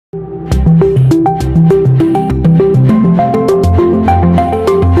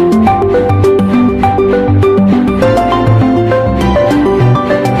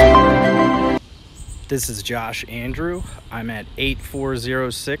This is Josh Andrew. I'm at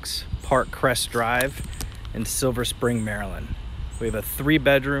 8406 Park Crest Drive in Silver Spring, Maryland. We have a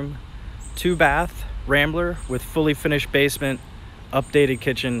 3-bedroom, 2-bath Rambler with fully finished basement, updated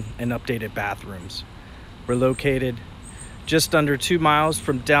kitchen, and updated bathrooms. We're located just under 2 miles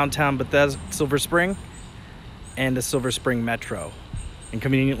from downtown Bethesda, Silver Spring, and the Silver Spring Metro, and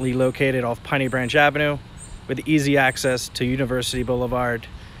conveniently located off Piney Branch Avenue with easy access to University Boulevard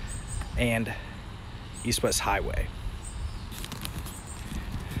and East-West Highway.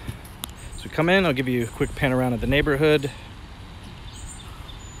 So we come in, I'll give you a quick pan around of the neighborhood.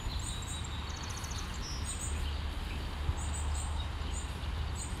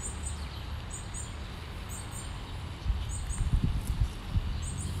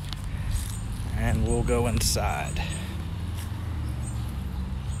 And we'll go inside.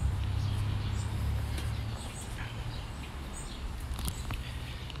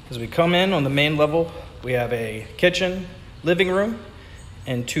 As we come in on the main level, we have a kitchen, living room,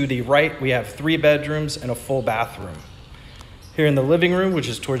 and to the right, we have 3 bedrooms and a full bathroom. Here in the living room, which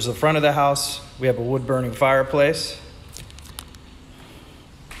is towards the front of the house, we have a wood-burning fireplace.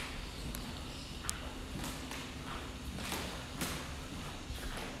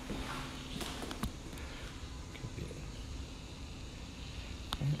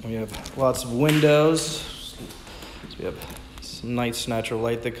 We have lots of windows. So we have some nice natural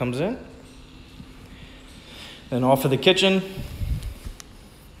light that comes in. Then off of the kitchen,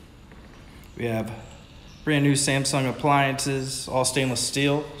 we have brand new Samsung appliances, all stainless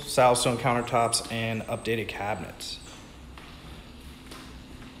steel, silestone countertops, and updated cabinets.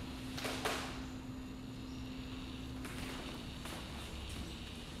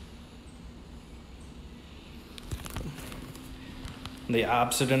 On the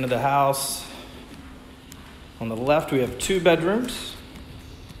opposite end of the house, on the left, we have 2 bedrooms.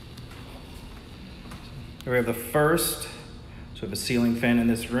 Here we have the first, so we have a ceiling fan in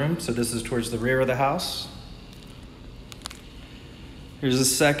this room. So this is towards the rear of the house. Here's the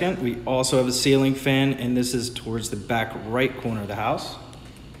second. We also have a ceiling fan, and this is towards the back right corner of the house.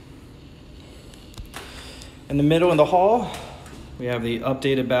 In the middle in the hall, we have the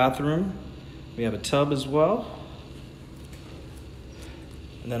updated bathroom. We have a tub as well.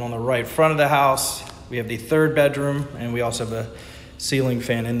 And then on the right front of the house, we have the 3rd bedroom, and we also have a ceiling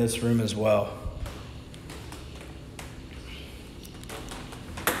fan in this room as well.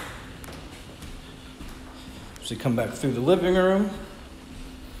 So come back through the living room.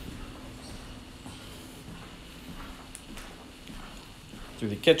 Through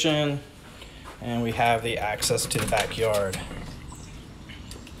the kitchen, and we have the access to the backyard.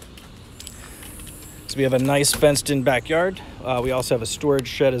 So we have a nice fenced-in backyard. We also have a storage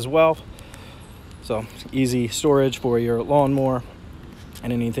shed as well. So easy storage for your lawnmower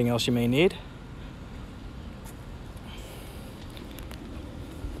and anything else you may need.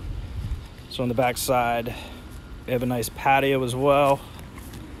 So on the back side, we have a nice patio as well.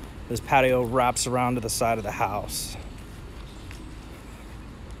 This patio wraps around to the side of the house.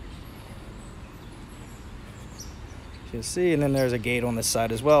 You can see, and then there's a gate on this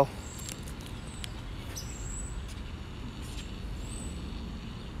side as well.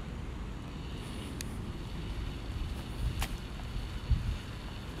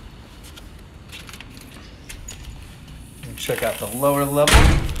 Check out the lower level.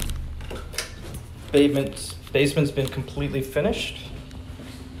 Basement's been completely finished.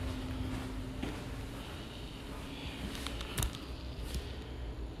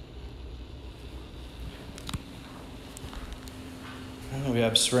 And we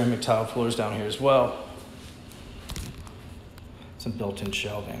have ceramic tile floors down here as well. Some built-in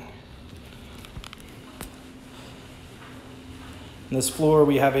shelving. On this floor,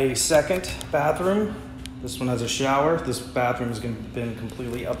 we have a 2nd bathroom. This one has a shower. This bathroom has been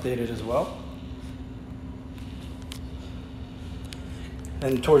completely updated as well.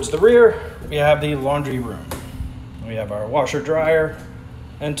 And towards the rear, we have the laundry room. We have our washer dryer,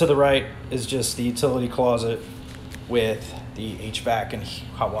 and to the right is just the utility closet with the HVAC and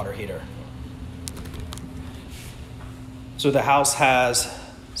hot water heater. So the house has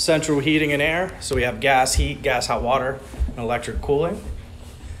central heating and air. So we have gas heat, gas hot water, and electric cooling.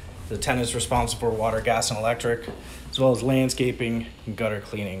 The tenant is responsible for water, gas, and electric, as well as landscaping and gutter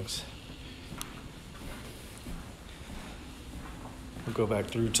cleanings. We'll go back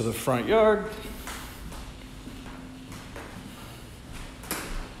through to the front yard.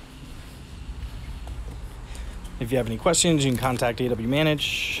 If you have any questions, you can contact AW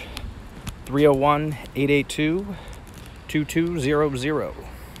Manage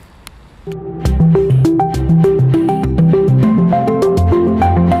 301-882-2200.